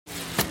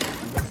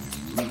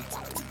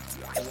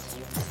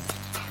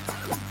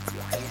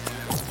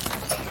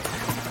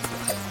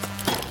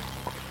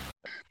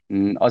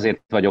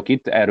Azért vagyok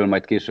itt, erről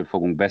majd később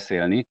fogunk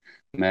beszélni,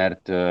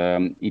 mert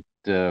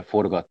itt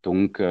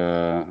forgattunk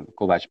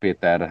Kovács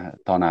Péter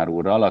tanár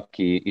úrral,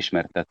 aki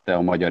ismertette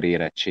a magyar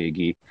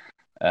érettségi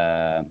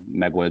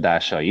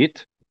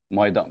megoldásait.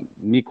 Majd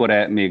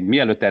még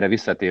mielőtt erre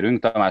visszatérünk,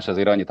 Tamás,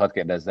 azért annyit hadd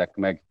kérdezzek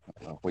meg,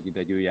 hogy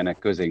ide jöjjenek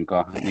közénk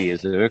a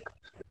nézők,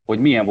 hogy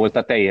milyen volt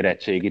a te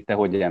érettségi, te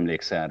hogy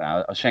emlékszel rá?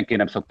 Azt senki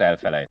nem szokta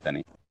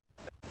elfelejteni.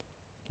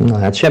 Na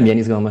hát semmilyen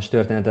izgalmas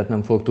történetet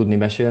nem fogok tudni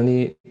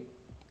mesélni.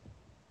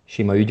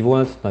 Sima ügy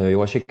volt, nagyon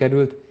jól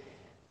sikerült.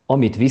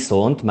 Amit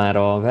viszont már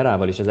a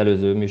Verával is az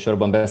előző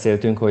műsorban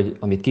beszéltünk, hogy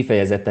amit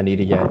kifejezetten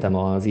irigyeltem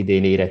az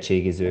idén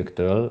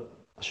érettségizőktől,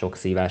 a sok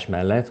szívás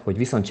mellett, hogy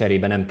viszont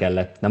cserébe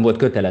nem volt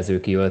kötelező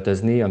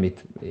kiöltözni,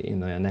 amit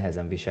én olyan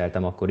nehezen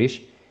viseltem akkor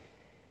is,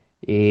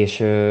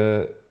 és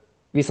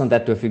viszont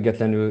ettől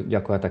függetlenül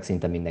gyakorlatilag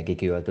szinte mindenki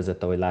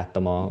kiöltözött, ahogy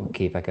láttam a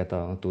képeket,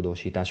 a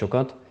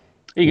tudósításokat.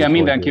 Igen, Úgyhogy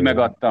mindenki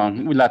megadta,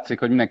 úgy látszik,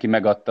 hogy mindenki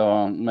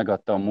megadta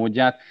a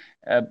módját.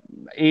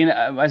 Én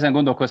ezen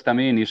gondolkoztam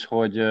én is,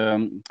 hogy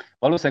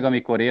valószínűleg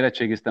amikor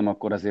érettségiztem,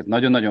 akkor azért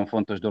nagyon-nagyon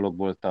fontos dolog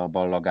volt a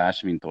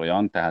ballagás, mint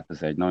olyan, tehát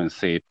ez egy nagyon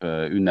szép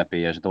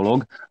ünnepélyes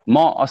dolog.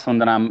 Ma azt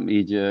mondanám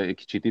így egy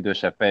kicsit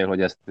idősebb fejl,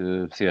 hogy ezt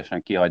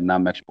szívesen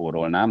kihagynám,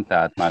 megspórolnám,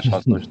 tehát más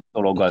hasznos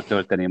dologgal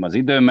tölteném az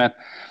időmet,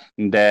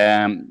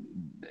 de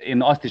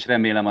én azt is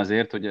remélem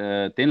azért, hogy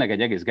tényleg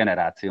egy egész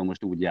generáció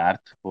most úgy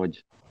járt,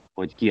 hogy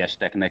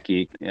kiestek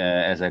neki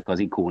ezek az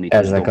ikonikus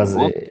ezek az,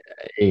 dolgok.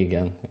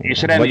 igen,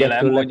 És igen. Vagy remélem,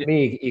 ettől lett hogy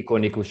még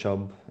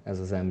ikonikusabb ez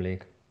az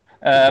emlék.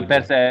 Úgy gondolom.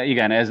 persze,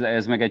 igen,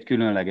 ez meg egy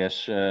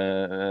különleges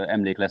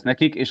emlék lesz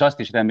nekik, és azt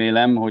is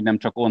remélem, hogy nem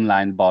csak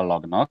online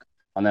ballagnak,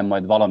 hanem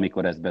majd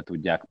valamikor ezt be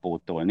tudják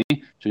pótolni.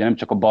 És ugye nem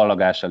csak a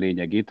ballagás a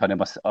lényeg itt, hanem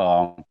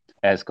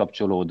ehhez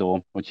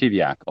kapcsolódó, hogy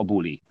hívják? A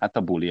buli. Hát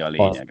a buli a Az.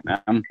 lényeg,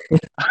 nem?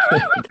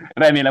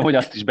 Remélem, hogy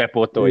azt is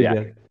bepótolják.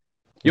 Igen.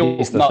 Jó, na,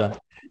 Biztosan.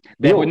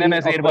 de hogy Jó, nem én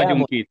ezért akkor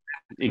vagyunk itt.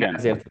 Igen.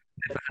 ezért,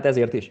 hát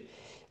ezért is.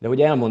 De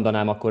hogy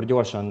elmondanám akkor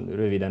gyorsan,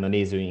 röviden a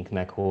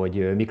nézőinknek,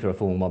 hogy mikről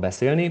fogunk ma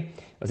beszélni.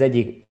 Az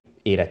egyik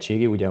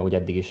érettségi, ugye, ahogy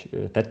eddig is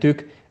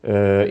tettük,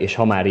 és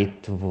ha már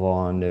itt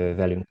van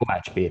velünk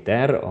Kovács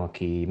Péter,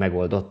 aki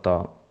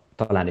megoldotta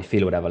talán egy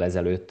fél órával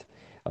ezelőtt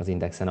az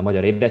Indexen a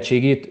magyar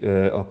érettségit,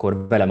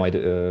 akkor vele majd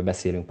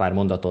beszélünk pár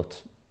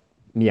mondatot,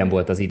 milyen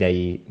volt az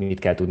idei, mit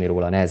kell tudni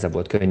róla, nehezebb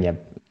volt, könnyebb,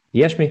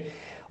 ilyesmi.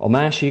 A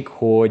másik,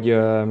 hogy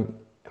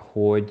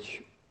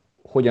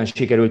hogyan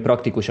sikerült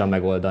praktikusan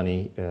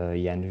megoldani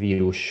ilyen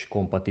vírus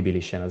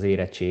kompatibilisen az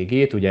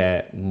érettségét.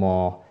 Ugye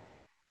ma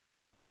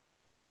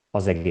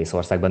az egész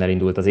országban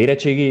elindult az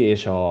érettségi,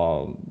 és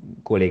a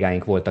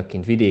kollégáink voltak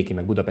kint vidéki,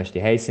 meg budapesti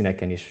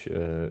helyszíneken is,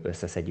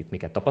 összeszedjük,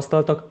 miket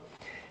tapasztaltak.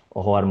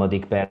 A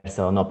harmadik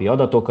persze a napi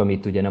adatok,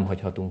 amit ugye nem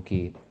hagyhatunk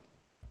ki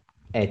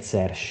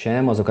egyszer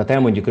sem, azokat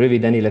elmondjuk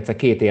röviden, illetve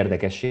két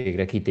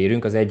érdekességre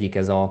kitérünk. Az egyik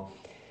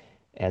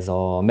ez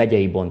a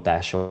megyei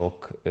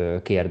bontások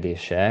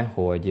kérdése,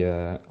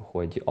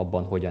 hogy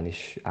abban hogyan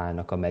is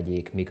állnak a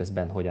megyék,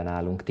 miközben hogyan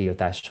állunk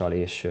tiltással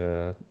és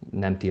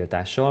nem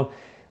tiltással.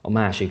 A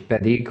másik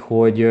pedig,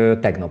 hogy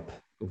tegnap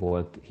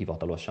volt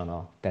hivatalosan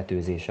a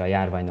tetőzése a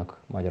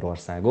járványnak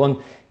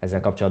Magyarországon. Ezzel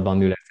kapcsolatban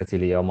Müller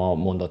Cecília ma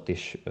mondott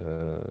is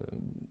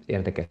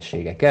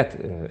érdekességeket,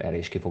 erre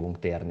is ki fogunk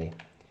térni.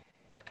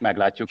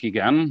 Meglátjuk,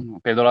 igen.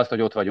 Például azt,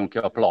 hogy ott vagyunk ki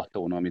a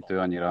platón, amit ő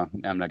annyira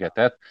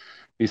emlegetett.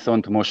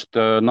 Viszont most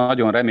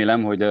nagyon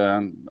remélem, hogy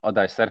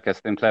adás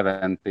szerkesztőnk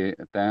Levente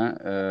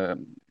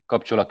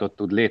kapcsolatot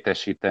tud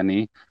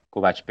létesíteni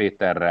Kovács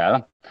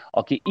Péterrel,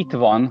 aki itt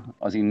van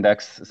az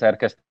Index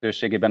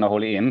szerkesztőségében,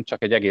 ahol én,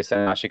 csak egy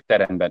egészen másik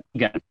teremben.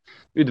 Igen,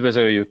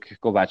 üdvözöljük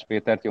Kovács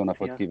Pétert, jó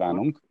napot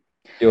kívánunk!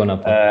 Jó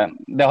napot!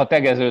 De ha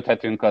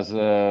tegeződhetünk,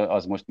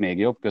 az most még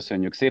jobb,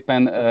 köszönjük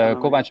szépen.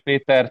 Kovács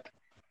Pétert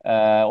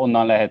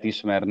onnan lehet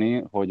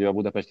ismerni, hogy a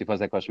Budapesti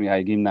Fazekas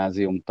Mihály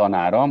Gimnázium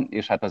tanára,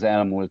 és hát az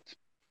elmúlt,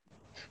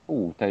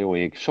 te jó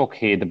ég, sok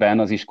hétben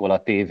az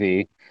Iskola TV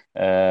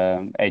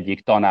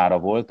egyik tanára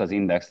volt az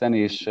Indexen,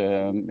 és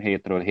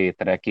hétről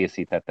hétre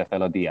készítette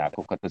fel a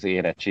diákokat az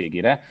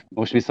érettségire.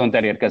 Most viszont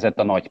elérkezett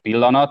a nagy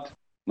pillanat,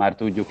 már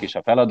tudjuk is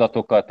a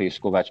feladatokat, és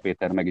Kovács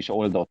Péter meg is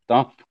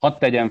oldotta. Hadd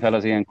tegyem fel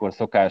az ilyenkor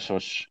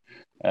szokásos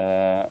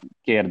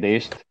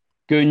kérdést.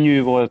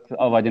 Könnyű volt,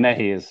 vagy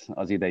nehéz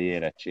az idei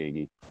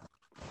érettségi?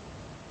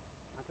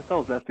 Hát ezt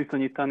ahhoz lehet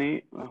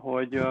viszonyítani,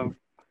 hogy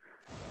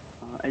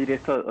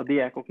egyrészt a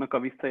diákoknak a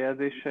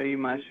visszajelzései,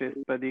 másrészt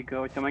pedig,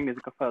 hogyha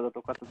megnézzük a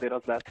feladatokat, azért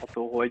az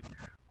látható,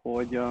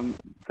 hogy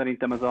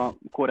szerintem ez a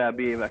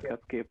korábbi évekhez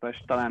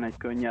képest talán egy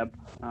könnyebb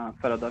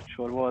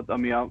feladatsor volt,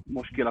 ami a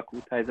most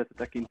kialakult helyzetre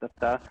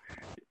tekintettel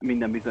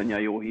minden bizonnyal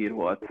jó hír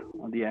volt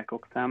a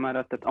diákok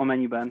számára. Tehát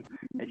amennyiben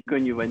egy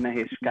könnyű vagy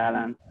nehéz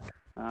skálán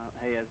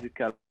helyezzük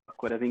el,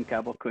 akkor ez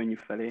inkább a könnyű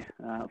felé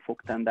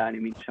fog tendálni,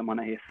 mint sem a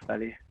nehéz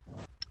felé.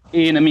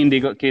 Én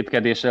mindig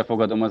kétkedéssel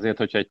fogadom azért,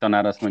 hogyha egy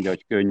tanár azt mondja,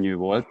 hogy könnyű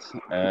volt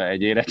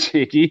egy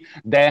érettségi,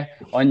 de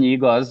annyi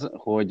igaz,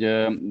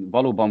 hogy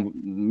valóban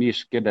mi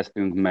is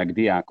kérdeztünk meg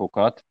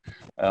diákokat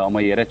a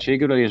mai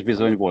érettségről, és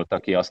bizony volt,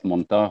 aki azt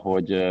mondta,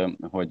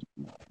 hogy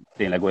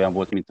tényleg olyan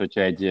volt, mint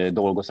hogyha egy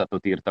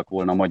dolgozatot írtak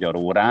volna magyar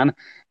órán.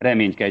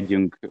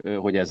 Reménykedjünk,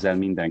 hogy ezzel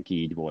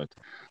mindenki így volt.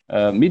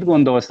 Mit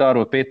gondolsz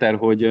arról, Péter,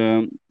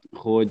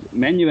 hogy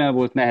mennyivel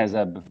volt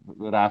nehezebb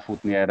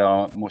ráfutni erre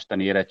a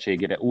mostani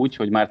érettségére úgy,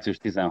 hogy március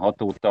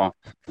 16 óta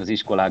az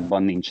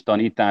iskolákban nincs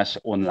tanítás,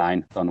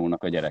 online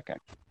tanulnak a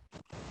gyerekek?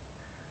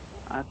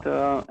 Hát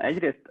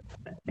egyrészt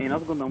én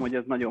azt gondolom, hogy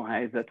ez nagyon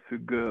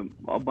helyzetfüggő,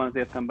 abban az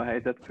értelemben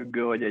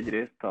helyzetfüggő, hogy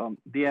egyrészt a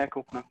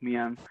diákoknak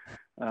milyen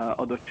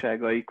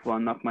adottságaik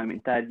vannak,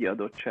 mármint tárgyi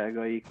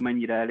adottságaik,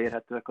 mennyire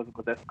elérhetőek azok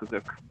az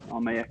eszközök,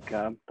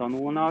 amelyekkel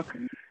tanulnak.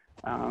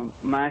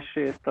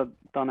 Másrészt a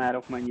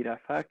tanárok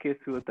mennyire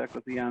felkészültek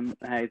az ilyen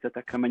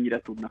helyzetekre, mennyire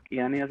tudnak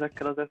élni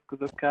ezekkel az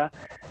eszközökkel.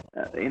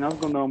 Én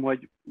azt gondolom,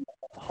 hogy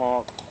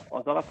ha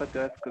az alapvető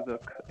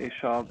eszközök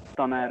és a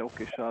tanárok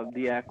és a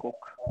diákok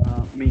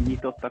mind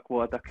nyitottak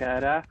voltak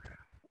erre,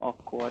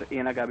 akkor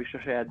én legalábbis a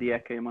saját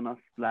diákeimon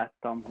azt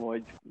láttam,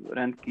 hogy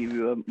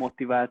rendkívül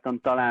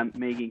motiváltan, talán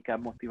még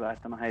inkább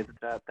motiváltan a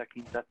helyzetre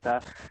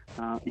tekintettel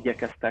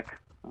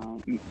igyekeztek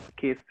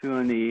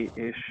készülni,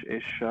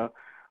 és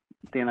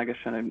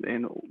ténylegesen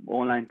én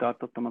online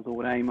tartottam az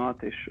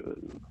óráimat, és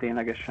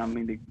ténylegesen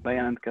mindig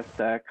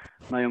bejelentkeztek,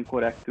 nagyon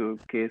korrektül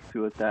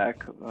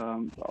készültek,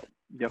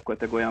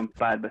 gyakorlatilag olyan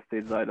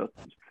párbeszéd zajlott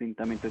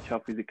szinte, mint hogyha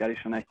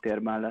fizikálisan egy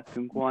térben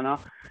lettünk volna.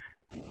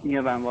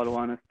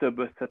 Nyilvánvalóan ez több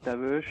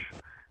összetevős,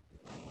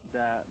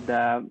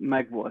 de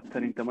megvolt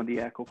szerintem a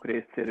diákok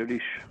részéről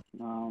is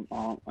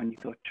a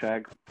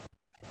nyitottság,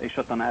 és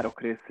a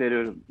tanárok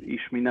részéről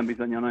is minden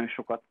bizonnyal nagyon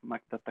sokat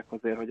megtettek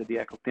azért, hogy a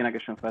diákok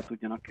ténylegesen fel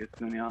tudjanak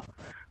készülni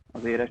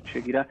az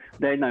érettségire,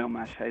 de egy nagyon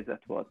más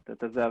helyzet volt,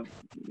 tehát ezzel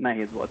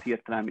nehéz volt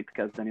hirtelen mit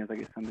kezdeni, az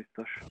egészen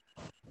biztos.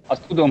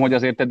 Azt tudom, hogy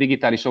azért te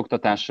digitális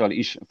oktatással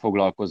is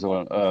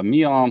foglalkozol.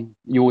 Mi a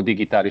jó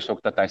digitális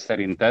oktatás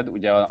szerinted?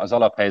 Ugye az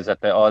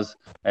alaphelyzete az,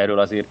 erről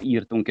azért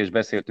írtunk és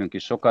beszéltünk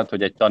is sokat,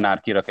 hogy egy tanár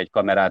kirak egy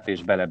kamerát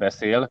és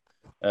belebeszél,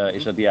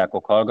 és a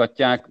diákok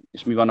hallgatják,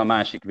 és mi van a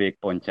másik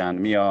végpontján?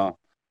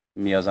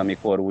 Mi az,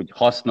 amikor úgy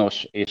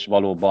hasznos és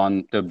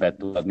valóban többet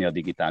tud adni a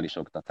digitális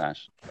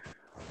oktatás?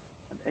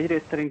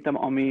 Egyrészt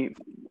szerintem,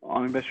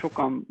 amiben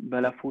sokan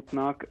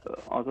belefutnak,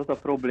 az a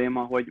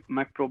probléma, hogy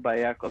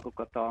megpróbálják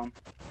azokat a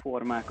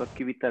formákat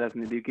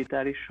kivitelezni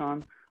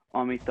digitálisan,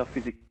 amit a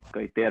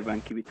fizikai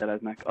térben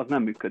kiviteleznek. Az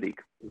nem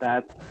működik.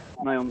 Tehát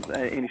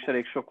én is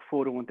elég sok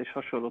fórumot és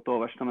hasonlót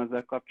olvastam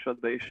ezzel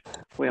kapcsolatban, és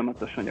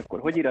folyamatosan, hogy akkor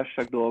hogy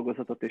írassak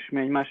dolgozatot, és mi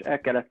egymás el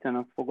kellett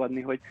azt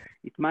fogadni, hogy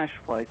itt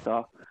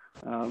másfajta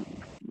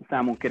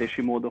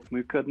számonkérési módok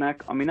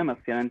működnek, ami nem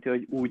azt jelenti,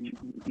 hogy úgy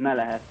ne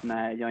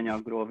lehetne egy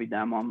anyagról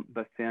vidáman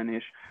beszélni,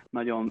 és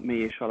nagyon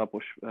mély és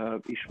alapos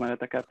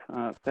ismereteket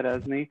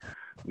szerezni.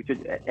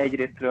 Úgyhogy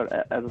egyrésztről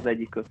ez az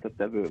egyik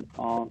összetevő.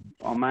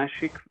 A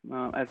másik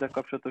ezzel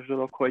kapcsolatos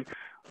dolog, hogy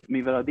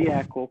mivel a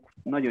diákok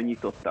nagyon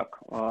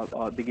nyitottak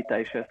a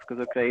digitális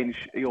eszközökre, én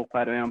is jó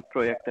pár olyan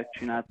projektet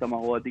csináltam,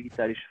 ahol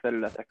digitális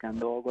felületeken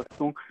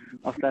dolgoztunk.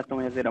 Azt látom,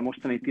 hogy ezért a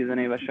mostani 10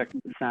 évesek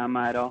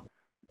számára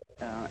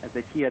ez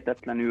egy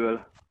hihetetlenül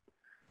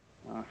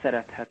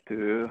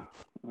szerethető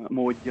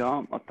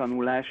módja a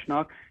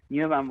tanulásnak,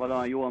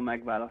 nyilvánvalóan jól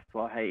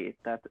megválasztva a helyét.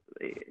 Tehát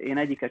én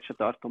egyiket se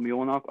tartom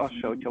jónak, az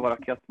se, hogyha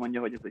valaki azt mondja,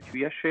 hogy ez egy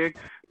hülyeség,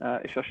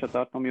 és azt se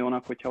tartom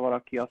jónak, hogyha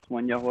valaki azt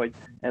mondja, hogy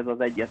ez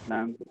az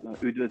egyetlen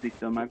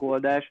üdvözítő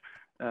megoldás.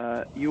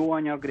 Jó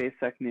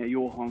anyagrészeknél,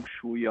 jó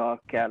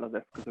hangsúllyal kell az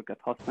eszközöket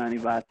használni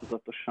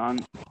változatosan.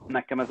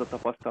 Nekem ez a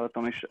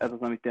tapasztalatom, és ez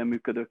az, amit én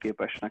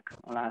működőképesnek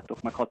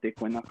látok, meg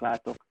hatékonynak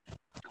látok.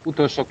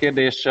 Utolsó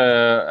kérdés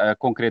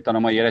konkrétan a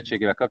mai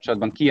érettségével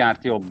kapcsolatban. Ki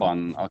járt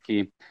jobban,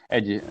 aki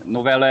egy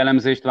novella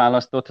elemzést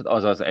választott,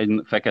 azaz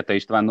egy Fekete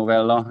István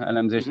novella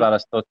elemzést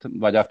választott,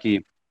 vagy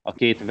aki a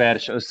két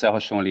vers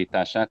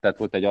összehasonlítását, tehát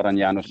volt egy Arany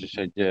János és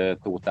egy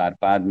Tóth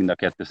Árpád, mind a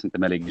kettő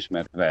szerintem elég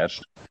ismert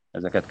vers,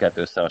 ezeket kell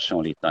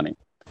összehasonlítani.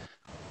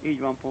 Így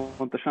van,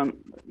 pontosan.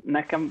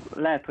 Nekem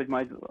lehet, hogy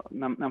majd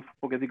nem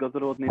fog ez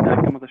igazolódni, de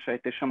nekem az a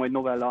sejtésem, hogy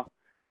novella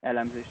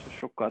elemzésre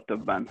sokkal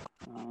többen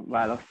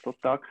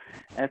választottak.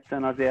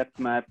 Egyszerűen azért,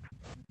 mert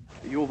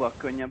jóval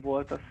könnyebb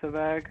volt a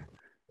szöveg,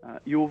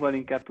 jóval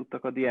inkább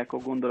tudtak a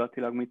diákok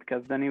gondolatilag mit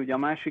kezdeni. Ugye a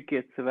másik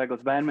két szöveg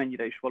az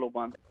bármennyire is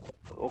valóban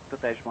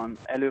oktatásban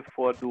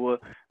előfordul,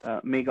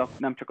 még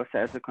nem csak a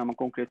szerzők, hanem a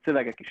konkrét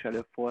szövegek is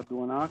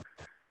előfordulnak.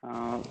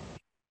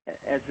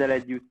 Ezzel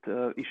együtt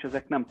is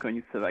ezek nem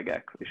könnyű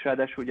szövegek, és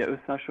ráadásul ugye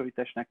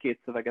összehasonlításnál két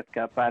szöveget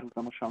kell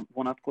párhuzamosan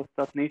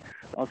vonatkoztatni,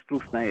 az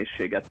plusz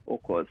nehézséget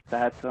okoz.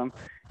 Tehát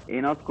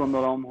én azt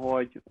gondolom,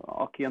 hogy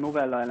aki a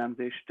novella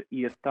elemzést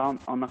írta,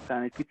 annak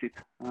talán egy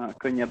picit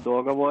könnyebb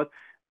dolga volt.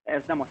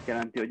 Ez nem azt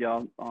jelenti, hogy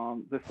az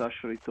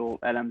összehasonlító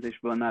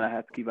elemzésből ne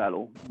lehet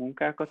kiváló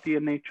munkákat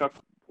írni, csak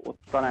ott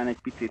talán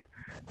egy picit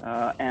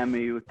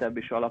elmélyültebb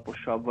és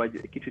alaposabb, vagy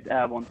egy kicsit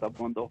elvontabb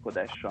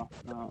gondolkodásra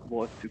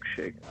volt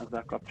szükség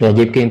ezzel kapcsolatban.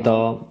 De egyébként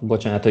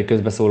bocsánat, hogy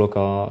közbeszólok,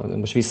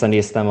 most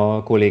visszanéztem,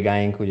 a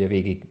kollégáink ugye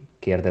végig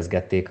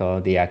kérdezgették a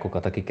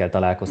diákokat, akikkel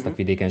találkoztak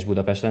vidéken és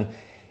Budapesten,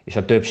 és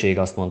a többség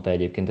azt mondta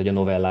egyébként, hogy a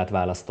novellát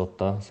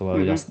választotta, szóval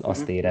hogy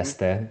azt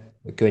érezte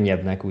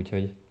könnyebbnek,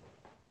 úgyhogy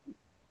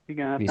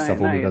igen, hát vissza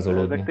fog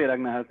igazolódni. Ezek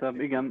tényleg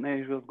nehezebb. Igen, én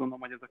is azt gondolom,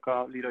 hogy ezek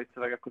a lírai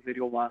szövegek azért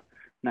jóval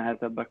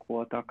nehezebbek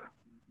voltak.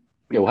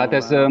 Jó, hát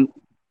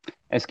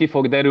ez ki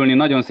fog derülni.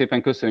 Nagyon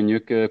szépen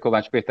köszönjük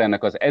Kovács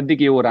Péternek az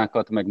eddigi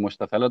órákat, meg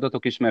most a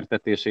feladatok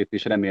ismertetését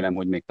is. Remélem,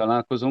 hogy még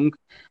találkozunk.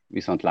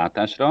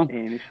 Viszontlátásra.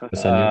 Én is.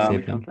 Köszönjük szépen.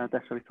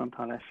 Viszontlátásra,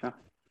 viszonthallásra.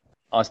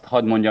 Azt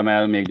hadd mondjam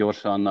el még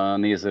gyorsan a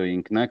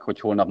nézőinknek, hogy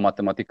holnap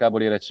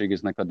matematikából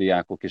érettségiznek a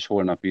diákok, és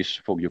holnap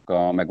is fogjuk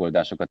a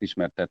megoldásokat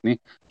ismertetni.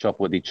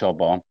 Csapodi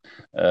Csaba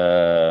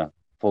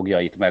fogja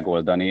itt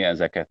megoldani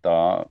ezeket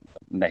a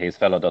nehéz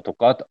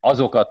feladatokat.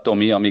 Azokat,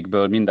 Tomi,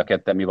 amikből mind a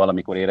ketten mi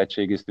valamikor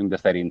érettségiztünk, de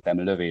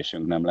szerintem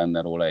lövésünk nem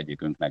lenne róla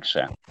egyikünknek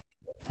se.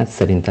 Hát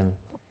szerintem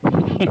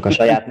csak a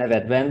saját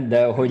nevedben,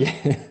 de hogy...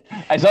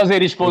 Ez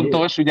azért is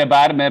fontos,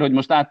 ugyebár, mert hogy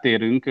most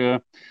áttérünk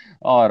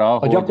arra,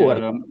 hogy...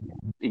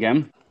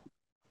 Igen.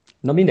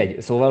 Na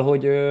mindegy, szóval,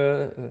 hogy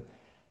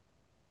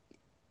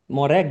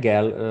ma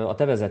reggel a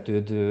te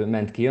vezetőd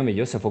ment ki, ami egy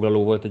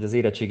összefoglaló volt, hogy az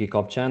érettségi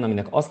kapcsán,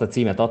 aminek azt a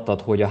címet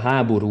adtad, hogy a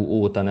háború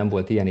óta nem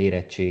volt ilyen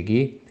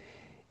érettségi,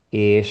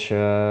 és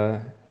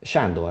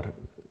Sándor,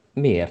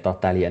 miért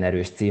adtál ilyen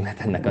erős címet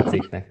ennek a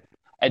cikknek?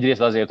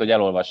 Egyrészt azért, hogy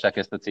elolvassák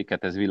ezt a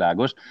cikket, ez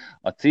világos.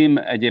 A cím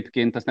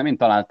egyébként, azt nem én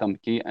találtam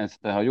ki, ezt,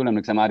 ha jól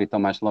emlékszem, Ári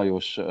Tamás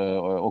Lajos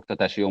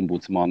oktatási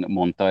ombudsman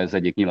mondta ez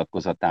egyik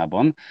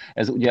nyilatkozatában.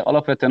 Ez ugye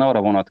alapvetően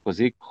arra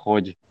vonatkozik,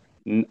 hogy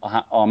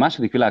a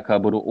második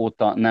világháború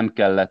óta nem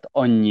kellett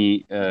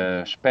annyi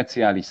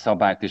speciális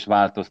szabályt és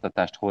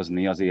változtatást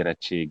hozni az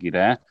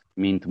érettségire,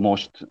 mint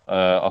most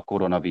a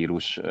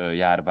koronavírus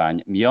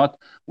járvány miatt.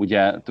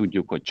 Ugye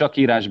tudjuk, hogy csak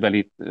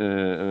írásbelit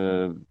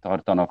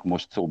tartanak,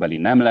 most szóbeli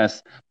nem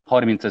lesz.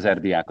 30 000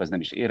 diák az nem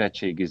is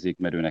érettségizik,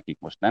 mert őnekik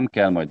most nem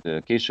kell, majd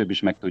később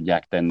is meg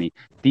tudják tenni.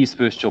 10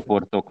 fős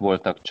csoportok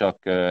voltak,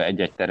 csak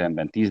egy-egy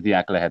teremben 10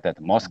 diák lehetett,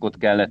 maszkot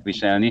kellett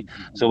viselni.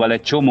 Szóval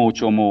egy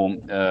csomó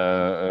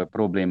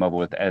probléma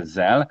volt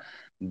ezzel.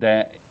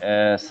 De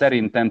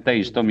szerintem te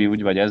is, Tomi,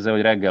 úgy vagy ezzel,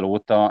 hogy reggel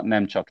óta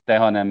nem csak te,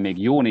 hanem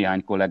még jó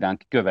néhány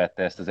kollégánk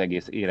követte ezt az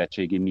egész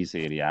érettségi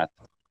mizériát.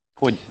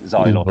 Hogy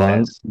zajlott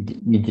ez?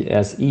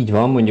 Ez így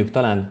van, mondjuk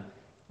talán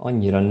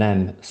annyira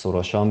nem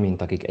szorosan,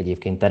 mint akik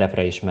egyébként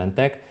terepre is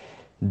mentek,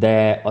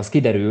 de az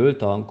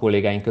kiderült a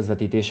kollégáink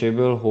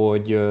közvetítéséből,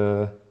 hogy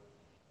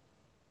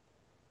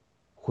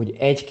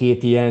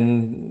egy-két ilyen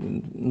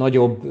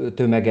nagyobb,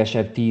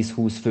 tömegesebb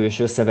 10-20 fős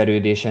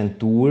összeverődésen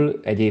túl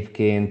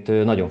egyébként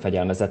nagyon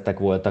fegyelmezettek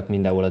voltak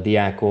mindenhol a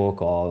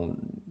diákok, az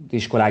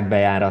iskolák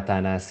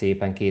bejáratánál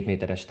szépen 2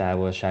 méteres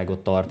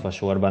távolságot tartva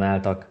sorban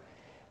álltak.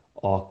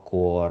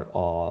 Akkor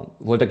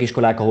voltak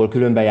iskolák, ahol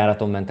külön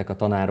bejáraton mentek a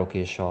tanárok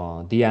és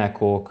a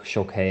diákok,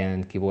 sok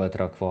helyen ki volt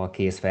rakva a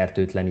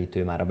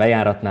kézfertőtlenítő már a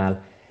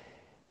bejáratnál.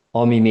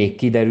 Ami még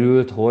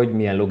kiderült, hogy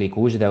milyen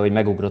logikus, de hogy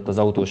megugrott az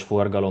autós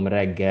forgalom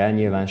reggel,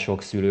 nyilván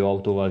sok szülő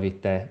autóval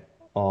vitte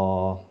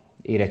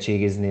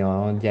érettségizni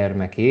a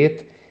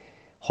gyermekét,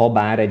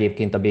 habár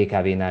egyébként a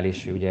BKV-nál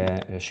is ugye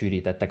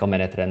sűrítettek a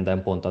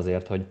menetrenden pont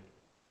azért, hogy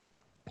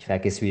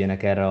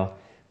felkészüljenek erre a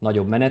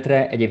nagyobb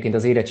menetre. Egyébként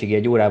az érettségi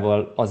 1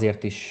 órával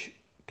azért is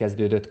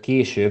kezdődött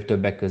később,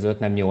 többek között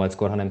nem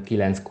 8-kor, hanem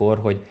 9-kor,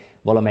 hogy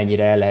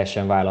valamennyire el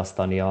lehessen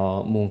választani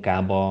a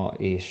munkába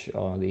és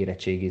az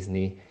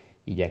érettségizni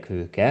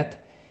igyekvőket,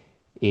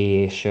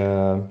 és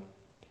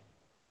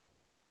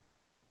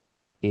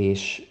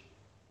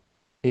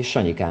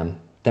Sanyikám,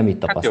 te mit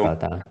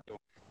tapasztaltál?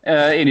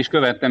 Én is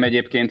követtem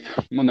egyébként,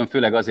 mondom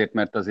főleg azért,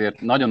 mert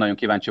azért nagyon-nagyon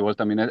kíváncsi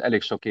voltam, én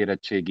elég sok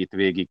érettségit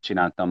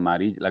végigcsináltam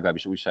már így,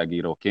 legalábbis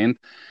újságíróként,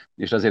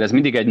 és azért ez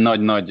mindig egy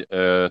nagy-nagy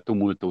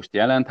tumultust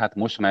jelent, hát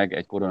most meg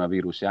egy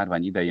koronavírus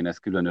járvány idején ez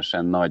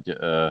különösen nagy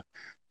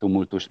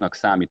tumultusnak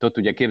számított.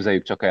 Ugye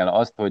képzeljük csak el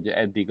azt, hogy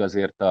eddig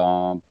azért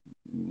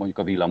mondjuk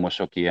a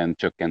villamosok ilyen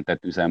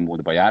csökkentett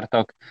üzemmódba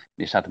jártak,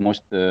 és hát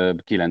most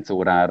 9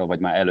 órára, vagy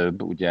már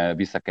előbb ugye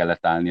vissza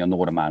kellett állni a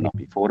normál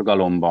napi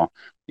forgalomba,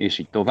 és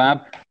így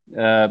tovább.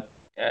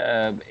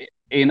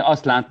 Én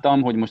azt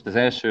láttam, hogy most az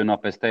első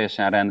nap ez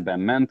teljesen rendben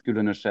ment,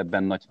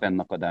 különösebben nagy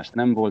fennakadást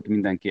nem volt,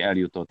 mindenki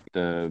eljutott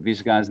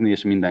vizsgázni,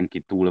 és mindenki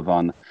túl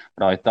van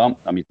rajta,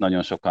 amit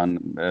nagyon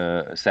sokan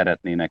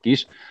szeretnének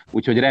is.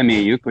 Úgyhogy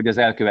reméljük, hogy az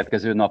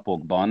elkövetkező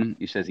napokban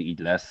is ez így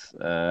lesz,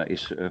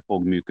 és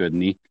fog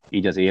működni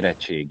így az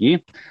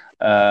érettségi.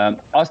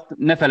 Azt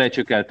ne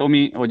felejtsük el,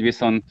 Tomi, hogy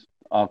viszont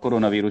a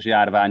koronavírus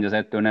járvány az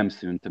ettől nem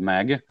szűnt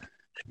meg,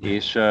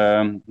 és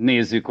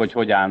nézzük,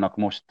 hogy állnak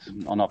most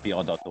a napi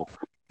adatok.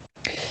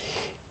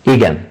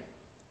 Igen,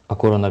 a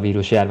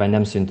koronavírus járvány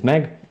nem szűnt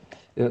meg.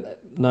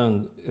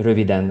 Nagyon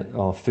röviden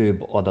a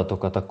főbb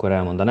adatokat akkor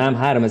elmondanám.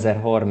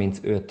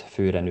 3035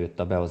 főre nőtt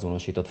a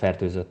beazonosított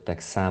fertőzöttek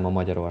száma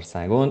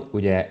Magyarországon.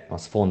 Ugye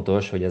az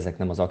fontos, hogy ezek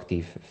nem az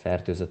aktív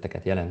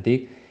fertőzötteket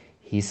jelentik,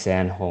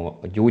 hiszen ha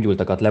a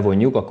gyógyultakat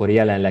levonjuk, akkor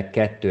jelenleg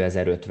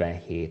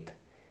 2057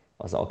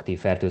 az aktív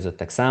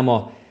fertőzöttek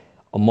száma.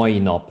 A mai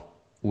nap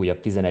újabb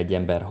 11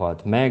 ember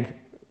halt meg,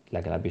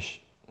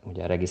 legalábbis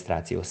ugye a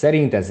regisztráció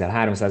szerint, ezzel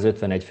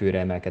 351 főre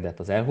emelkedett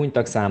az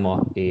elhunytak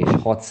száma, és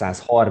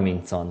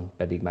 630-an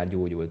pedig már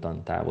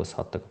gyógyultan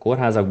távozhattak a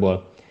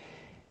kórházakból.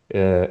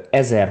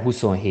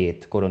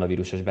 1027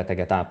 koronavírusos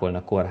beteget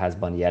ápolnak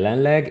kórházban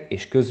jelenleg,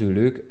 és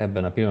közülük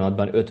ebben a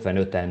pillanatban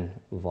 55-en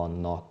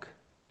vannak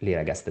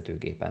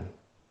lélegeztetőgépen.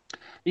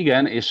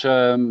 Igen, és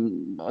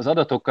az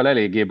adatokkal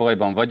eléggé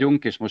bajban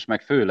vagyunk, és most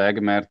meg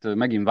főleg, mert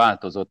megint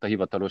változott a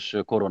hivatalos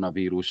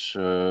koronavírus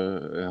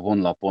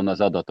honlapon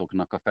az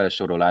adatoknak a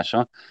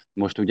felsorolása.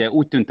 Most ugye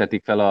úgy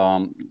tüntetik fel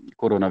a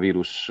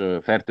koronavírus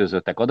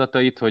fertőzöttek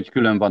adatait, hogy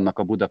külön vannak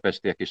a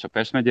budapestiek és a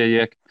Pest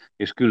megyeiek,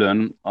 és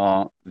külön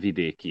a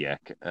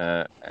vidékiek.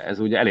 Ez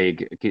ugye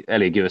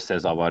elég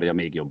összezavarja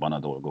még jobban a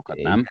dolgokat,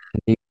 nem?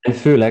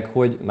 Főleg,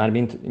 hogy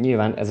mármint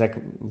nyilván ezek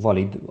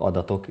valid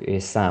adatok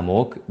és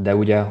számok, de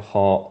ugye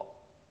ha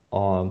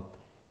a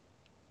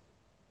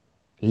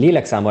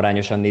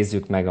lélekszámarányosan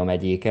nézzük meg a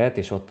megyéket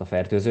és ott a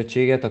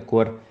fertőzöttséget,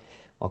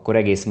 akkor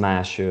egész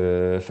más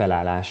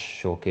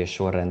felállások és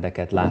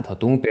sorrendeket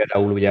láthatunk.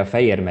 Például ugye a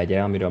Fejér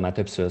megye, amiről már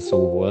többször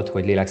szó volt,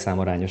 hogy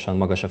lélekszámarányosan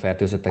magas a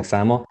fertőzöttek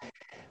száma,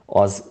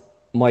 az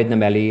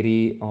majdnem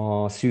eléri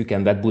a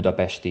szűken vett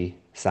budapesti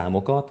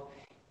számokat,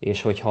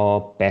 és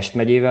hogyha Pest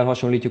megyével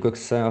hasonlítjuk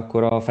össze,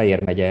 akkor a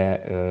Fejér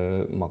megye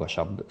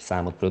magasabb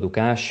számot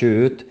produkál,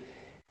 sőt,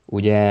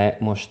 ugye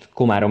most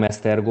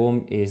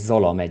Komárom-Esztergom és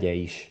Zala megye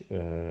is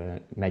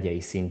megyei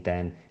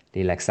szinten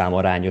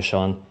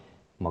lélekszámarányosan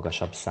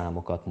magasabb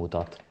számokat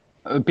mutat.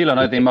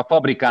 Pillanat, én ma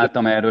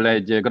fabrikáltam erről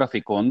egy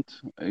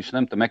grafikont, és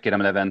nem tudom,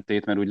 megkérem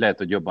Leventét, mert úgy lehet,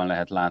 hogy jobban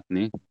lehet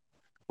látni,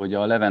 hogy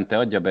a Levente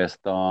adja be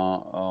ezt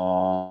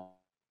a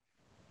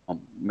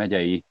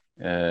megyei,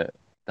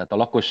 tehát a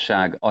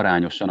lakosság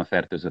arányosan a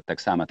fertőzöttek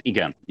számát.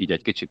 Igen, így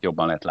egy kicsit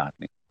jobban lehet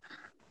látni.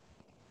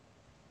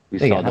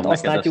 Igen, hát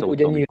azt látjuk,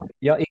 ugye,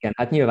 igen,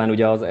 hát nyilván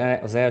ugye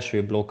az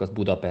első blokk az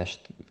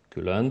Budapest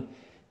külön,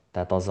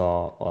 tehát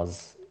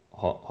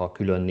ha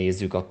külön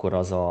nézzük, akkor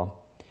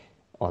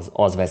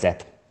az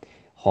vezet.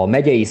 Ha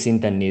megyei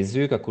szinten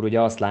nézzük, akkor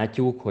ugye azt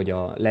látjuk, hogy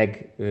a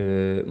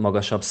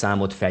legmagasabb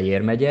számot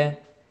Fejér megye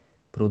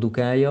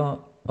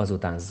produkálja,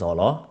 azután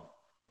Zala,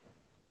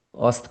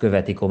 azt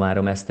követi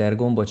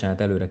Komárom-Esztergom,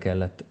 bocsánat, előre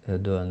kellett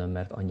dőlnöm,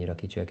 mert annyira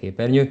kicsi a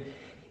képernyő,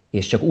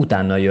 és csak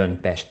utána jön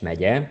Pest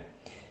megye.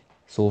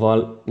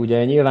 Szóval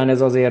ugye nyilván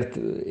ez azért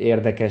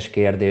érdekes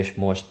kérdés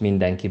most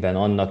mindenkiben,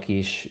 annak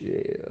is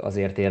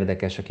azért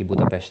érdekes, aki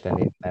Budapesten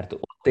él, mert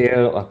ott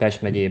él, a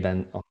Pest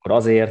megyében akkor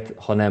azért,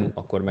 ha nem,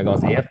 akkor meg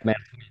azért, mert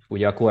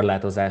ugye a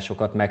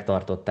korlátozásokat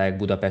megtartották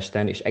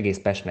Budapesten és egész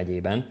Pest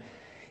megyében,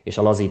 és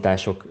a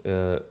lazítások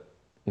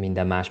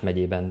minden más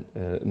megyében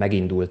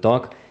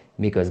megindultak,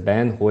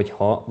 miközben,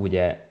 hogyha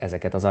ugye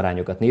ezeket az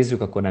arányokat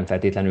nézzük, akkor nem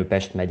feltétlenül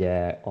Pest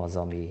megye az,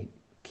 ami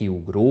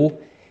kiugró,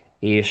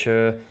 és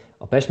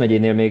a Pest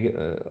megyénél még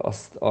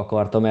azt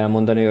akartam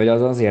elmondani, hogy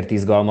az azért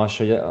izgalmas,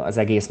 hogy az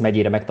egész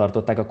megyére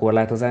megtartották a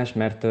korlátozást,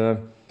 mert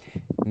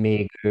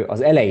még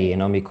az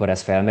elején, amikor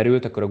ez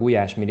felmerült, akkor a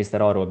Gulyás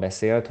miniszter arról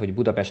beszélt, hogy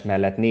Budapest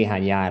mellett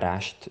néhány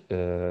járást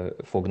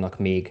fognak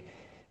még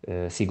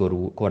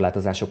szigorú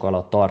korlátozások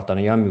alatt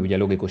tartani, ami ugye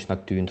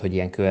logikusnak tűnt, hogy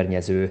ilyen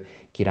környező,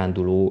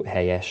 kiránduló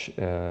helyes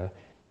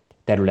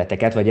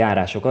területeket vagy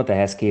járásokat,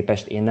 ehhez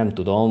képest én nem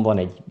tudom, van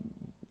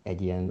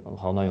egy ilyen,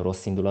 ha nagyon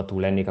rossz indulatú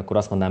lennék, akkor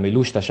azt mondanám, hogy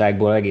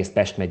lustaságból egész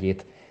Pest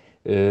megyét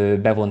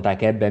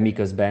bevonták ebbe,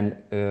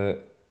 miközben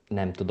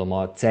nem tudom,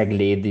 a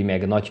ceglédi,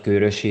 meg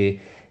nagykőrösi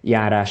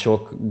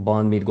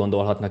járásokban mit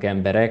gondolhatnak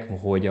emberek,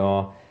 hogy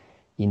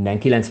innen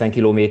 90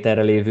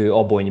 kilométerre lévő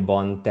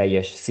Abonyban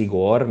teljes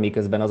szigor,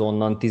 miközben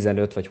azonnan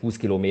 15 vagy 20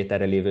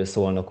 kilométerre lévő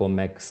Szolnokon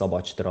meg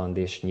szabad strand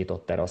és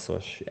nyitott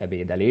teraszos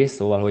ebédelés,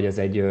 szóval hogy ez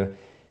egy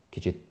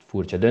kicsit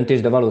furcsa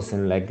döntés, de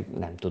valószínűleg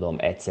nem tudom,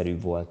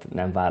 egyszerűbb volt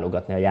nem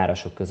válogatni a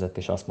járások között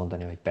és azt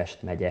mondani, hogy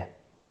Pest megye.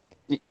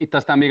 Itt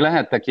aztán még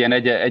lehettek ilyen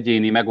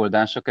egyéni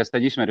megoldások, ezt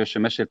egy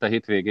ismerősöm mesélte a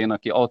hétvégén,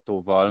 aki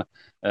autóval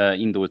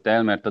indult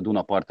el, mert a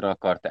Dunapartra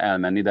akart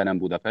elmenni, de nem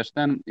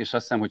Budapesten, és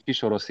azt hiszem, hogy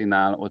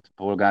Kisoroszinál ott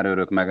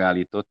polgárőrök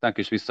megállították,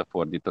 és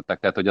visszafordították,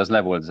 tehát hogy az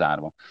le volt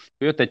zárva.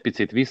 Ő jött egy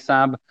picit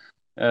visszább,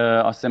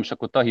 azt hiszem, és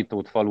akkor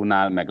Tahitót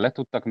falunál meg le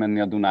tudtak menni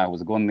a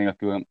Dunához gond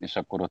nélkül, és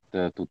akkor ott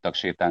tudtak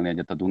sétálni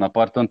egyet a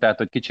Dunaparton, tehát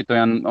hogy kicsit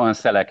olyan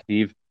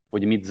szelektív,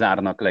 hogy mit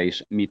zárnak le,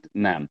 és mit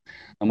nem.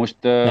 Na most...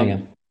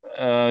 Igen.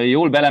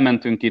 Jól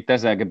belementünk itt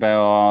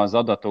ezekbe az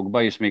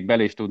adatokba, és még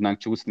bele is tudnánk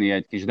csúszni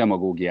egy kis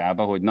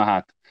demagógiába, hogy na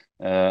hát,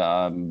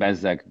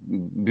 bezzeg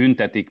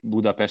büntetik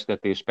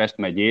Budapestet és Pest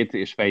megyét,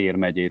 és Fejér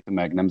megyét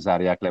meg nem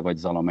zárják le, vagy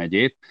Zala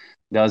megyét.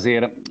 De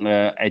azért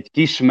egy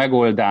kis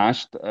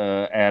megoldást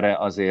erre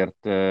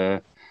azért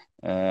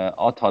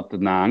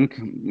adhatnánk,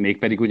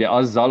 mégpedig ugye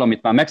azzal,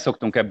 amit már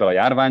megszoktunk ebbe a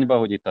járványba,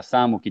 hogy itt a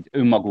számok így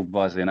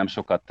önmagukban azért nem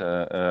sokat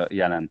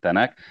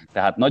jelentenek.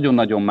 Tehát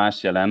nagyon-nagyon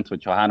más jelent,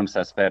 hogyha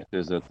 300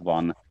 fertőzött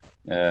van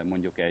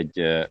mondjuk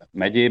egy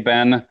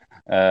megyében,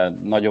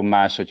 nagyon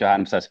más, hogyha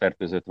 300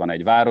 fertőzött van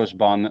egy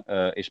városban,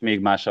 és még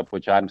másabb,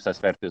 hogyha 300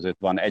 fertőzött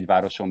van egy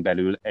városon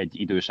belül egy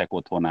idősek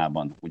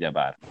otthonában,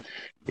 ugyebár.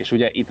 És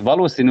ugye itt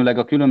valószínűleg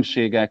a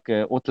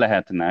különbségek ott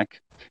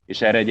lehetnek,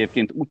 és erre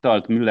egyébként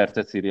utalt Müller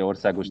Cecília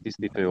országos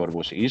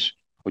tisztifőorvos is,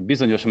 hogy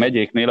bizonyos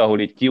megyéknél, ahol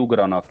így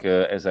kiugranak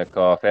ezek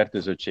a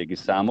fertőzöttségi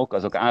számok,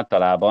 azok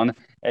általában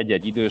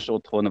egy-egy idős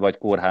otthon vagy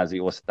kórházi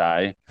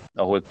osztály,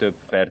 ahol több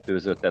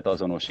fertőzöttet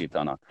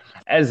azonosítanak.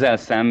 Ezzel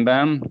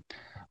szemben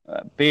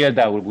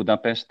például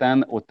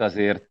Budapesten ott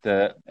azért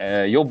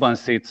jobban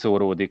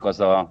szétszóródik az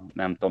a,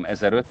 nem tudom,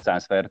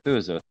 1500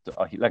 fertőzött,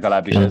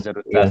 legalábbis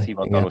 1500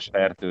 hivatalos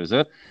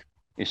fertőzött.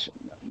 És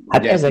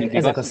hát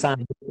ezek a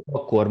számok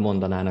akkor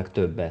mondanának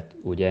többet,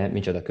 ugye,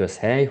 micsoda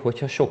közhely,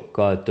 hogyha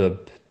sokkal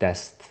több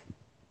teszt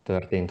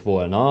történt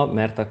volna,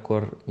 mert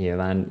akkor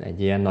nyilván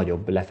egy ilyen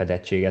nagyobb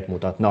lefedettséget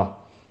mutatna.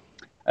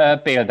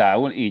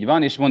 Például, így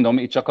van, és mondom,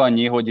 itt csak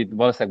annyi, hogy itt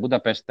valószínűleg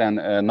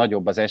Budapesten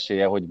nagyobb az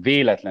esélye, hogy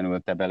véletlenül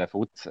te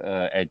belefutsz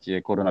egy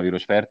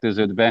koronavírus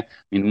fertőzöttbe,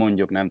 mint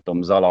mondjuk, nem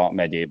tudom, Zala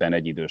megyében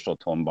egy idős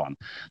otthonban.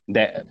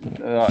 De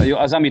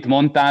az, amit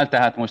mondtál,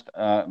 tehát most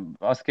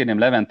azt kérném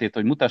Leventét,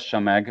 hogy mutassa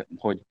meg,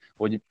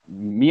 hogy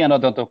milyen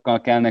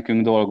adatokkal kell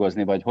nekünk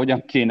dolgozni, vagy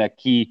hogyan kéne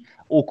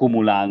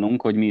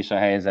okkumulálnunk, hogy mi is a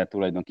helyzet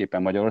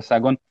tulajdonképpen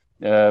Magyarországon.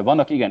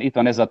 Vannak, igen, itt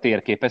van ez a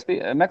térkép. Ezt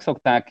meg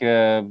szokták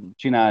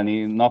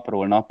csinálni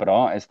napról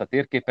napra, ezt a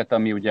térképet,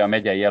 ami ugye a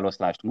megyei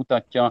eloszlást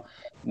mutatja.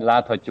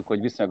 Láthatjuk,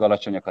 hogy viszonylag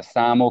alacsonyak a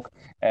számok.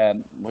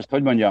 Most,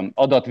 hogy mondjam,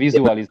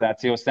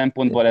 adatvizualizáció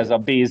szempontból ez a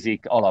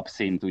basic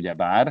alapszint,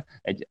 ugyebár.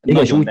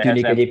 Igen, és úgy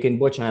tűnik egyébként,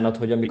 bocsánat,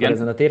 hogy amikor igen?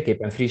 ezen a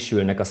térképen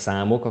frissülnek a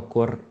számok,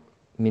 akkor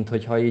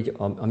minthogyha így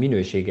a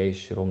minősége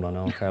is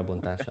romlana a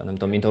felbontása. Nem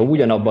tudom, mintha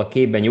ugyanabba a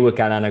képben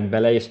nyúlkálnának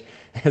bele, és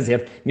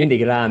ezért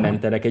mindig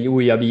rámentenek egy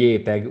újabb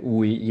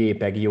új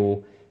JPEG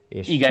jó.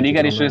 És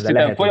igen, és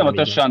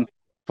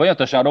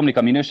folyamatosan romlik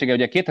a minősége.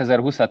 Ugye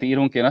 2020-at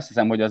írunk, én azt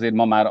hiszem, hogy azért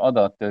ma már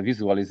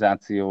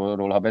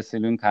adatvizualizációról, ha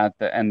beszélünk, hát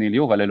ennél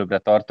jóval előbbre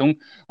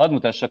tartunk. Hadd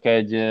mutassak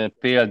egy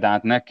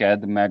példát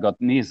neked, meg a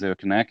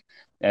nézőknek.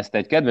 Ezt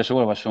egy kedves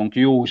olvasónk,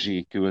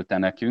 Józsi küldte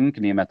nekünk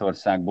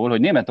Németországból, hogy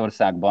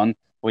Németországban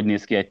hogy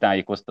néz ki egy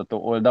tájékoztató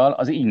oldal,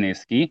 az így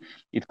néz ki.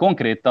 Itt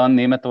konkrétan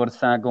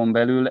Németországon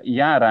belül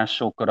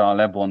járásokra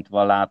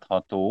lebontva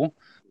látható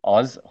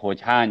az,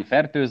 hogy hány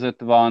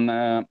fertőzött van,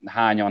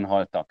 hányan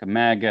haltak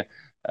meg,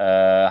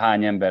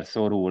 hány ember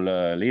szorul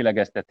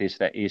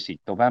lélegeztetésre, és így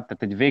tovább.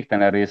 Tehát egy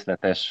végtelen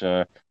részletes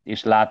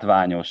és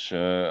látványos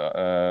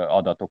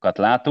adatokat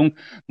látunk.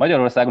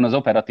 Magyarországon az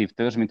operatív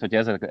törzs, mint hogy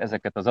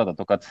ezeket az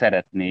adatokat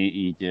szeretné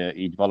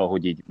így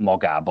valahogy így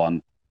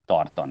magában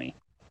tartani.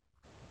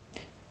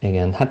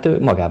 Igen, hát ő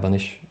magában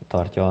is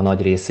tartja a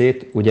nagy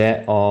részét.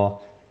 Ugye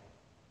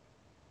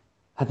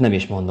hát nem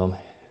is mondom,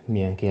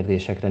 milyen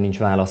kérdésekre nincs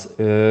válasz.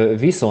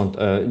 Viszont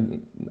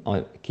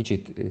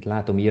kicsit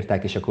látom,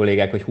 írták is a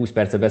kollégák, hogy 20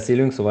 perce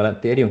beszélünk, szóval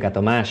térjünk át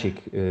a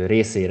másik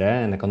részére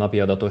ennek a napi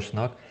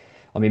adatosnak,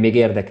 ami még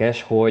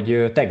érdekes,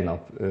 hogy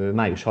tegnap,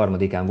 május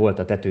 3-án volt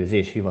a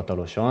tetőzés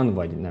hivatalosan,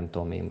 vagy nem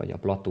tudom én, vagy a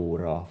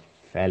platóra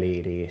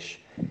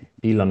felérés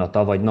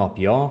pillanata, vagy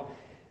napja,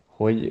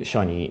 hogy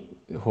Sanyi,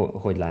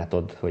 hogy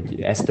látod,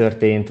 hogy ez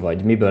történt,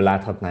 vagy miből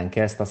láthatnánk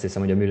ezt? Azt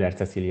hiszem, hogy a Müller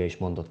Cecília is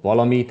mondott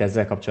valamit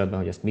ezzel kapcsolatban,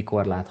 hogy ezt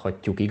mikor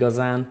láthatjuk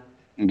igazán.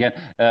 Igen,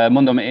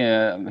 mondom,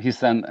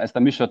 hiszen ezt a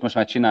műsort most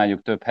már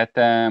csináljuk több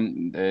hete,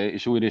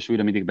 és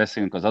újra mindig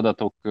beszélünk az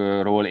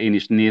adatokról, én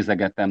is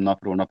nézegetem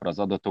napról napra az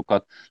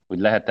adatokat, hogy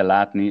lehet-e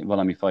látni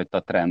valami fajta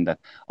trendet.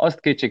 Azt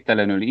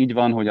kétségtelenül így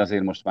van, hogy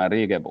azért most már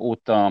régebb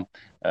óta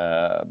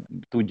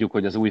tudjuk,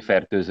 hogy az új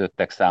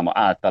fertőzöttek száma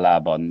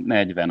általában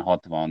 40,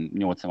 60,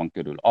 80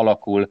 körül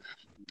alakul,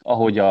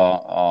 ahogy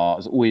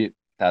az új,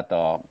 tehát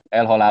az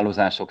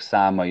elhalálozások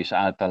száma is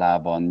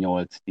általában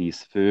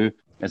 8-10 fő,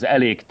 ez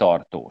elég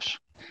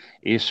tartós.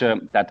 És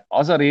tehát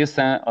az a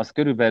része, az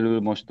körülbelül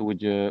most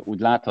úgy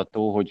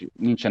látható, hogy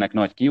nincsenek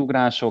nagy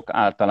kiugrások,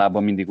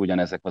 általában mindig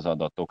ugyanezek az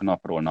adatok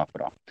napról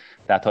napra.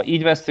 Tehát ha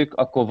így vesszük,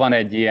 akkor van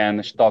egy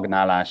ilyen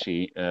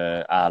stagnálási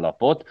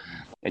állapot.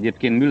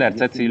 Egyébként Müller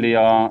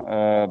Cecília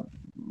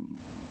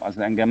az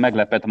engem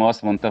meglepett, ma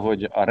azt mondta,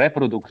 hogy a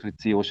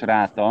reprodukciós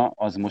ráta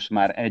az most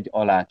már 1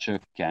 alá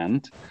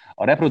csökkent.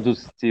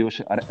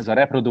 Ez a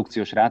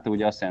reprodukciós ráta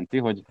ugye azt jelenti,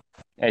 hogy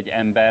egy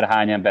ember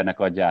hány embernek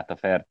adja át a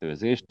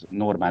fertőzést,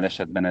 normál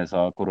esetben ez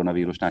a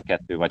koronavírusnál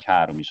 2 vagy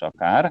 3 is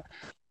akár,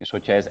 és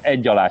hogyha ez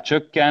 1 alá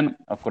csökken,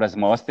 akkor ez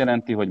ma azt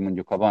jelenti, hogy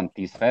mondjuk ha van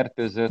 10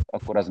 fertőzött,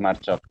 akkor az már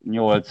csak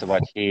 8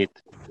 vagy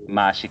 7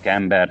 másik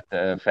embert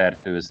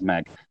fertőz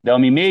meg. De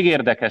ami még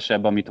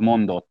érdekesebb, amit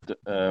mondott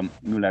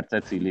Müller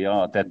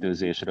Cecília a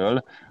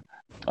tetőzésről,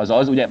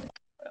 az ugye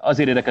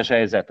azért érdekes a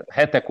helyzet.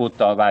 Hetek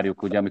óta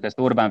várjuk, ugye, amikor ezt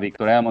Orbán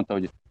Viktor elmondta,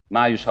 hogy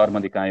május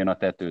 3-án jön a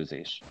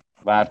tetőzés.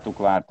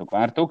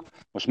 Vártuk.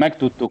 Most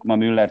megtudtuk ma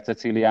Müller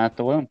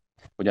Cecíliától,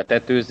 hogy a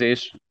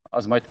tetőzés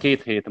az majd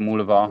 2 hét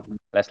múlva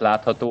lesz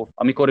látható,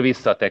 amikor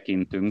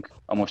visszatekintünk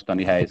a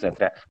mostani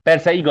helyzetre.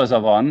 Persze igaza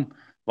van,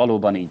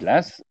 valóban így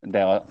lesz,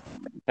 de a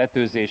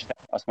tetőzést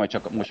azt majd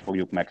csak most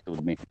fogjuk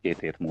megtudni 2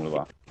 hét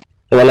múlva.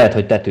 Szóval lehet,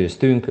 hogy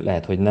tetőztünk,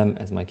 lehet, hogy nem,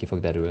 ez majd ki fog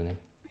derülni.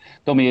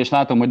 Tomi, és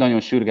látom, hogy nagyon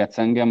sürgetsz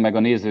engem, meg a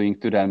nézőink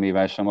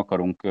türelmével sem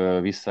akarunk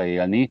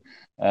visszaélni.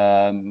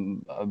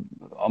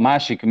 A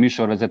másik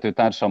műsorvezető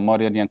társam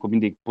Marian ilyenkor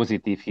mindig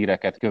pozitív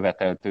híreket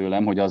követel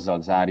tőlem, hogy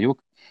azzal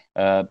zárjuk.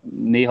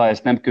 Néha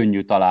ezt nem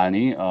könnyű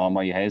találni a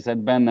mai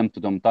helyzetben, nem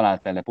tudom,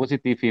 találtál-e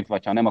pozitív hírt,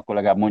 vagy ha nem, akkor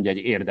legalább mondj egy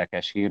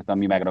érdekes hírt,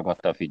 ami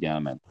megragadta a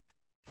figyelmet.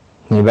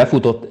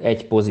 Befutott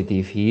egy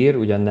pozitív hír,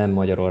 ugyan nem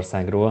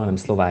Magyarországról, hanem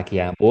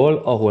Szlovákiából,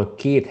 ahol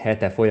 2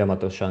 hete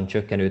folyamatosan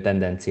csökkenő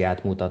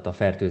tendenciát mutat a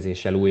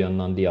fertőzéssel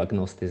újonnan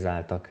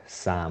diagnosztizáltak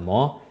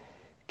száma.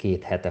 2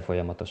 hete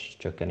folyamatos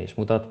csökkenés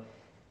mutat.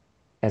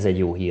 Ez egy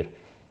jó hír.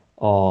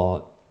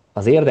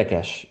 Az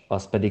érdekes,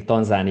 az pedig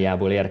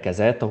Tanzániából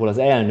érkezett, ahol az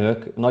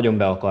elnök nagyon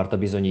be akarta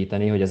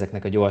bizonyítani, hogy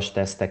ezeknek a gyors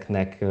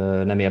teszteknek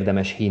nem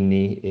érdemes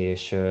hinni,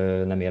 és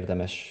nem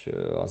érdemes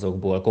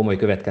azokból komoly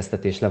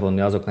következtetést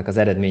levonni azoknak az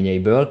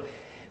eredményeiből.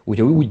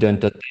 Úgyhogy úgy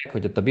döntöttek,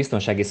 hogy ott a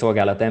biztonsági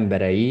szolgálat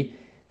emberei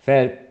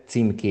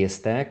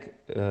felcímkéztek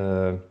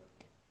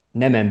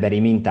nem emberi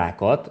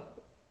mintákat,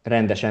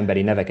 rendes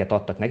emberi neveket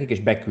adtak nekik, és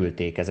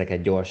beküldték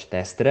ezeket gyors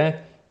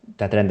tesztre,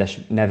 tehát rendes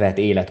nevet,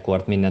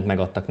 életkort, mindent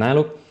megadtak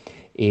náluk,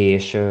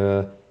 és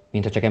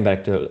mintha csak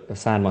emberektől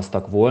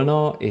származtak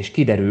volna, és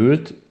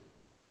kiderült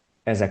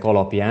ezek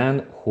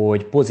alapján,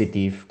 hogy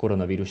pozitív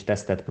koronavírus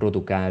tesztet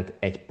produkált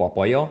egy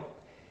papaja,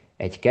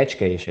 egy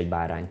kecske és egy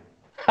bárány.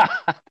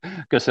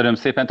 Köszönöm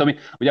szépen, Tomi.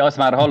 Ugye azt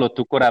már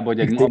hallottuk korábban,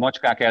 hogy a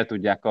macskák el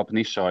tudják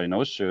kapni,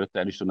 sajnos, sőt,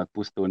 el is tudnak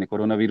pusztulni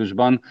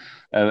koronavírusban.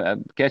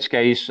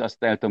 Kecske is,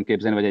 azt el tudom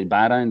képzelni, vagy egy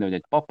bárány, de hogy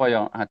egy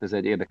papaja, hát ez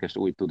egy érdekes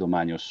új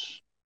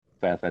tudományos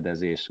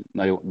felfedezés.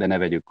 Na jó, de ne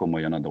vegyük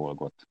komolyan a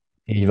dolgot.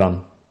 Így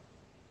van.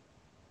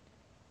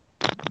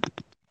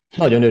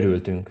 Nagyon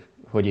örültünk,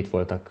 hogy itt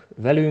voltak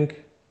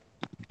velünk,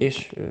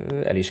 és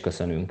el is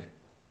köszönünk.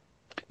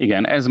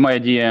 Igen, ez ma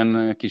egy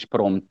ilyen kis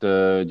prompt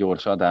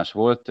gyors adás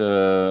volt.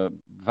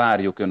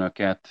 Várjuk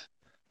Önöket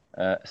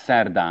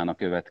szerdán a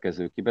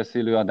következő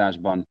kibeszélő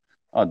adásban.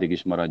 Addig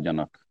is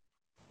maradjanak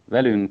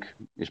velünk,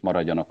 és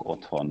maradjanak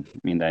otthon.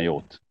 Minden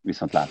jót,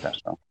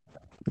 viszontlátásra!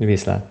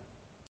 Viszlát!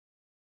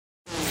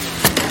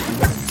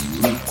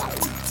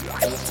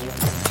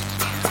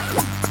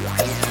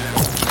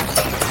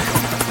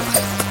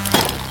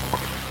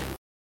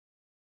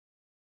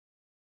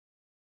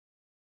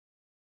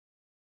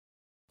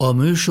 A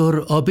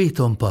műsor a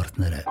Béton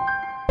partnere.